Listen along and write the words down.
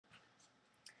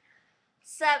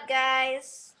What's up,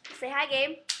 guys? Say hi,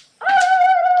 Gabe.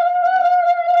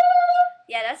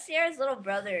 Yeah, that's Sierra's little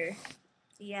brother.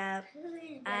 Yeah,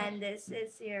 and this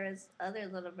is Sierra's other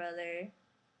little brother.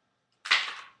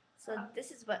 So this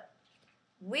is what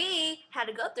we had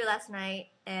to go through last night,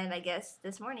 and I guess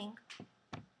this morning.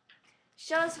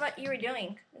 Show us what you were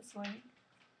doing this morning.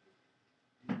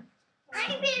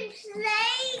 I've been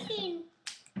playing.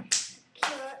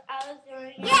 I was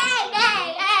doing. Yay!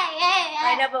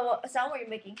 I know, but what sound were you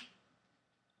making?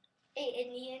 An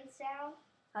Indian sound.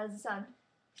 How does it sound?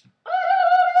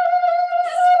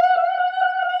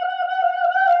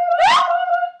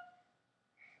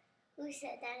 Who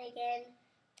said that again?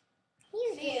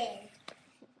 You did.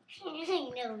 I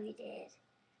know we did.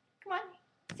 Come on,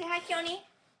 say hi, Keoni.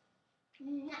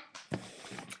 Nah.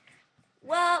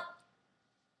 Well,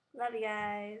 love you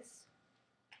guys.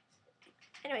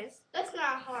 Anyways. That's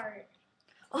not hard.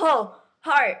 Oh,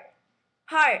 heart.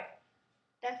 Heart.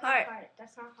 That's not hard.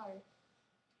 That's not hard.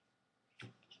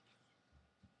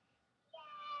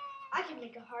 I can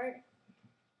make a heart.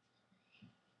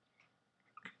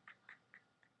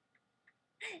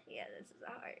 Yeah, this is a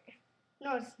heart.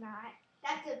 No, it's not.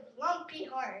 That's a lumpy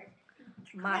heart.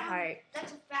 My heart.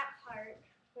 That's a fat heart.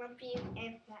 Lumpy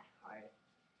and fat heart.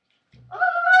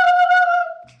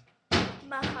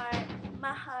 My heart.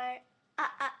 My heart.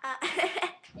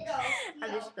 No,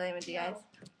 I'm just playing with you guys.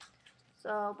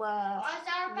 So, Sour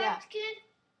Patch Kid?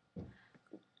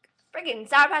 freaking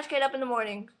Sour Patch Kid up in the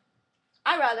morning.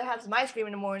 I'd rather have some ice cream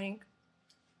in the morning.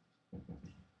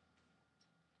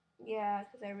 Yeah,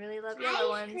 because I really love yellow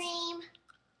ones. Ice cream.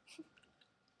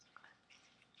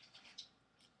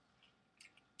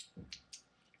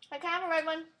 Can I have a red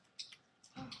one?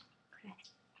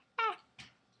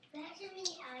 That's me.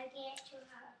 I get to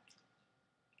her.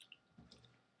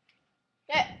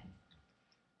 Yeah.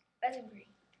 That's a green.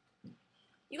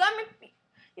 You got me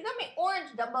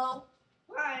orange, Dumbo.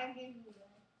 Alright, I'll give you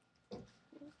that.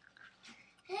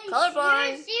 Hey,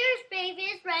 Colorblind. Sears baby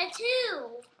is red too.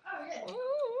 Oh, yeah.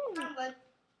 Ooh. But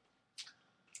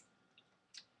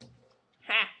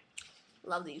Ha.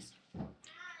 Love these. dark.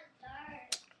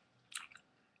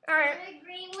 Alright. A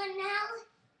green one now.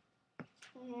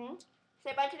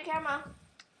 Say bye to the camera.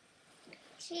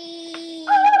 Cheese.